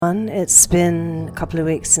It's been a couple of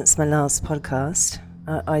weeks since my last podcast.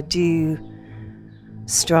 I do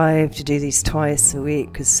strive to do these twice a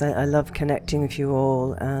week because I love connecting with you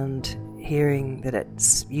all and hearing that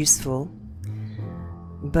it's useful.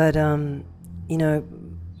 But, when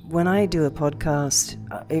I do a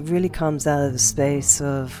podcast, it really comes out of the space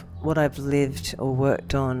of what I've lived or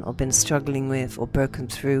worked on or been struggling with or broken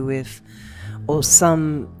through with, or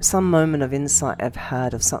some moment of insight I've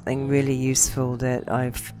had of something really useful that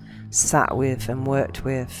I've sat with and worked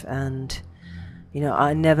with. And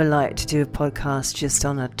I never like to do a podcast just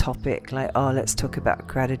on a topic like, let's talk about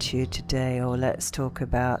gratitude today, or let's talk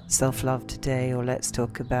about self-love today, or let's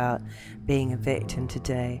talk about being a victim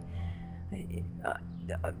today.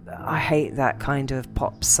 I hate that kind of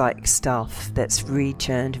pop psych stuff that's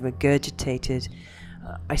returned and regurgitated.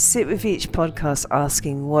 I sit with each podcast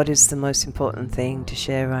asking what is the most important thing to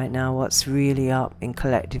share right now, what's really up in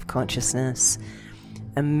collective consciousness,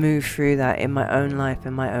 and move through that in my own life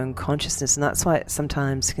and my own consciousness. And that's why it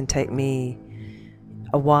sometimes can take me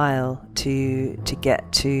a while to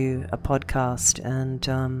get to a podcast. And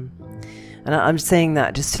I'm saying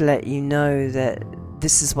that just to let you know that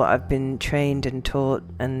this is what I've been trained and taught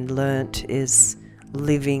and learnt is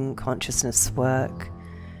living consciousness work.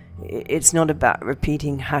 It's not about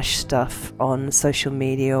repeating hash stuff on social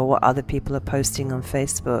media or what other people are posting on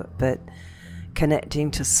Facebook, but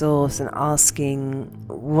connecting to source and asking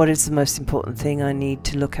what is the most important thing I need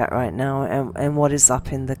to look at right now, and what is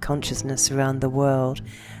up in the consciousness around the world,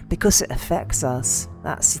 because it affects us.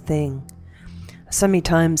 That's the thing. So many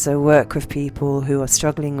times I work with people who are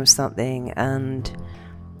struggling with something and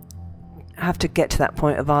have to get to that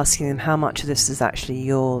point of asking them how much of this is actually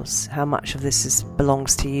yours, how much of this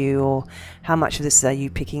belongs to you, or how much of this are you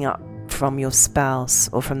picking up from your spouse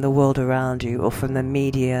or from the world around you or from the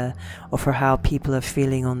media or for how people are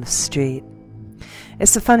feeling on the street.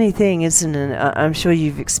 It's a funny thing, isn't it? I'm sure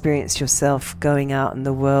you've experienced yourself going out in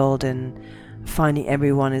the world and finding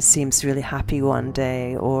everyone seems really happy one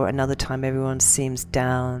day, or another time everyone seems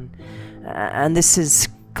down. And this is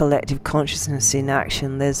collective consciousness in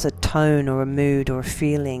action. There's a tone or a mood or a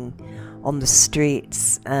feeling on the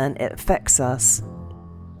streets, and it affects us.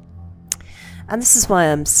 And this is why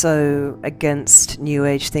I'm so against New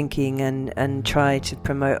Age thinking and try to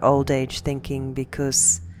promote Old Age thinking,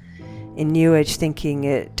 because in New Age thinking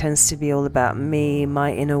it tends to be all about me,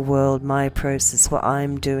 my inner world, my process, what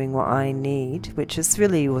I'm doing, what I need, which is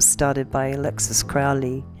really was started by Alexis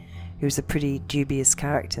Crowley, who's a pretty dubious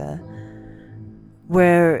character.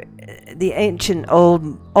 Where the ancient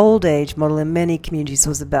old age model in many communities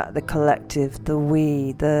was about the collective, the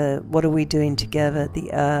we, the what are we doing together,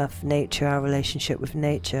 the earth, nature, our relationship with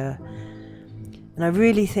nature. And I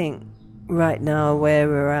really think right now where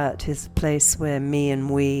we're at is a place where me and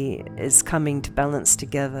we is coming to balance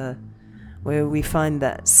together, where we find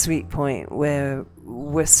that sweet point where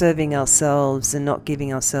we're serving ourselves and not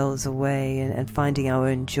giving ourselves away, and finding our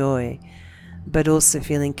own joy, but also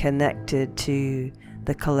feeling connected to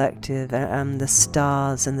the collective and the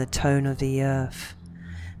stars and the tone of the earth.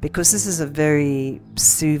 Because this is a very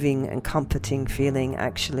soothing and comforting feeling,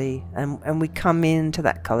 actually. And we come into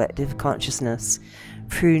that collective consciousness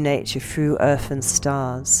through nature, through earth and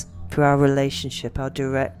stars, through our relationship, our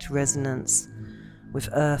direct resonance with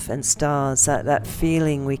earth and stars, that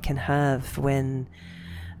feeling we can have when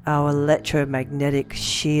our electromagnetic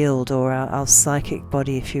shield, or our psychic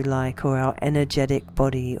body, if you like, or our energetic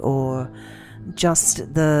body, or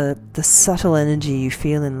just the subtle energy you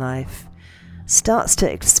feel in life starts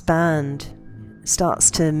to expand,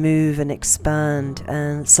 starts to move and expand,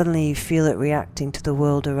 and suddenly you feel it reacting to the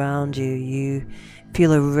world around you. You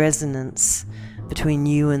feel a resonance between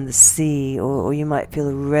you and the sea, or you might feel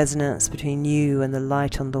a resonance between you and the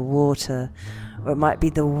light on the water, or it might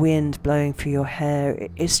be the wind blowing through your hair.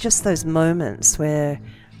 It's just those moments where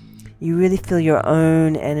you really feel your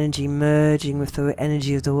own energy merging with the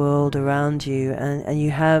energy of the world around you, and you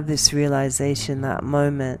have this realization, that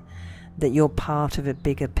moment, that you're part of a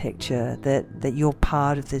bigger picture, that you're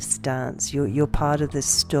part of this dance, you're part of this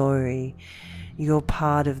story, you're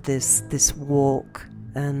part of this walk.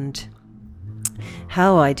 And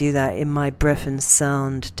how I do that in my breath and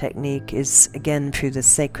sound technique is, again, through the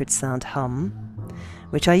sacred sound hum,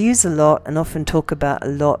 which I use a lot and often talk about a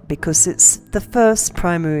lot because it's the first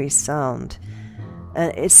primary sound.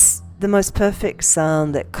 And it's the most perfect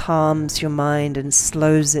sound that calms your mind and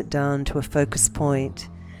slows it down to a focus point.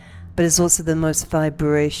 But it's also the most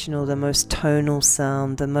vibrational, the most tonal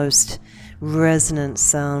sound, the most resonant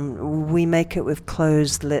sound. We make it with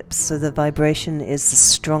closed lips, so the vibration is the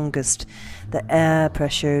strongest. The air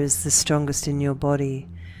pressure is the strongest in your body.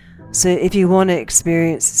 So if you want to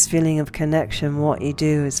experience this feeling of connection, what you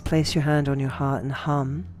do is place your hand on your heart and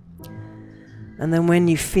hum. And then when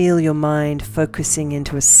you feel your mind focusing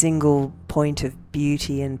into a single point of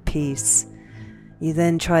beauty and peace, you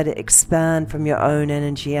then try to expand from your own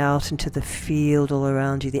energy out into the field all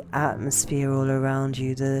around you, the atmosphere all around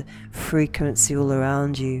you, the frequency all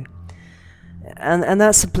around you. And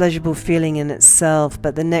that's a pleasurable feeling in itself,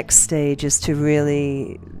 but the next stage is to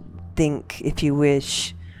really think, if you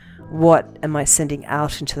wish, what am I sending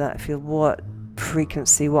out into that field? What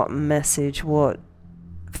frequency, what message, what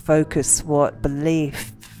focus, what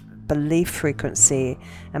belief frequency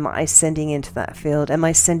am I sending into that field? Am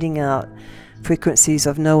I sending out frequencies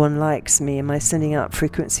of no one likes me? Am I sending out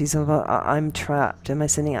frequencies of I'm trapped? Am I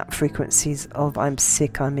sending out frequencies of I'm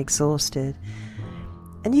sick, I'm exhausted?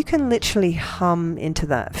 And you can literally hum into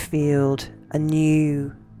that field a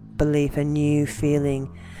new belief, a new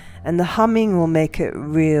feeling. And the humming will make it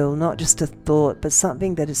real, not just a thought, but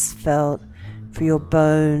something that is felt for your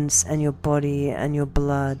bones and your body and your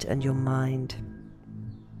blood and your mind.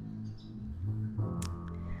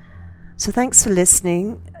 So thanks for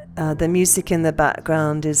listening. The music in the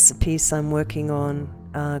background is a piece I'm working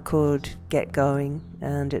on called Get Going,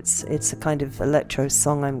 and it's a kind of electro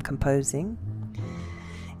song I'm composing.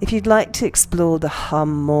 If you'd like to explore the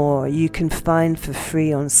hum more, you can find for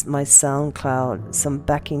free on my SoundCloud some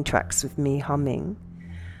backing tracks with me humming.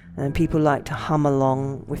 And people like to hum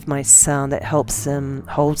along with my sound that helps them,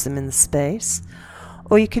 holds them in the space.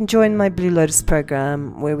 Or you can join my Blue Lotus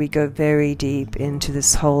program, where we go very deep into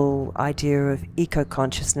this whole idea of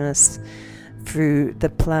eco-consciousness through the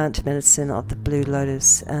plant medicine of the Blue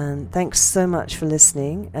Lotus. And thanks so much for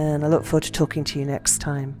listening, and I look forward to talking to you next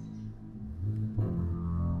time.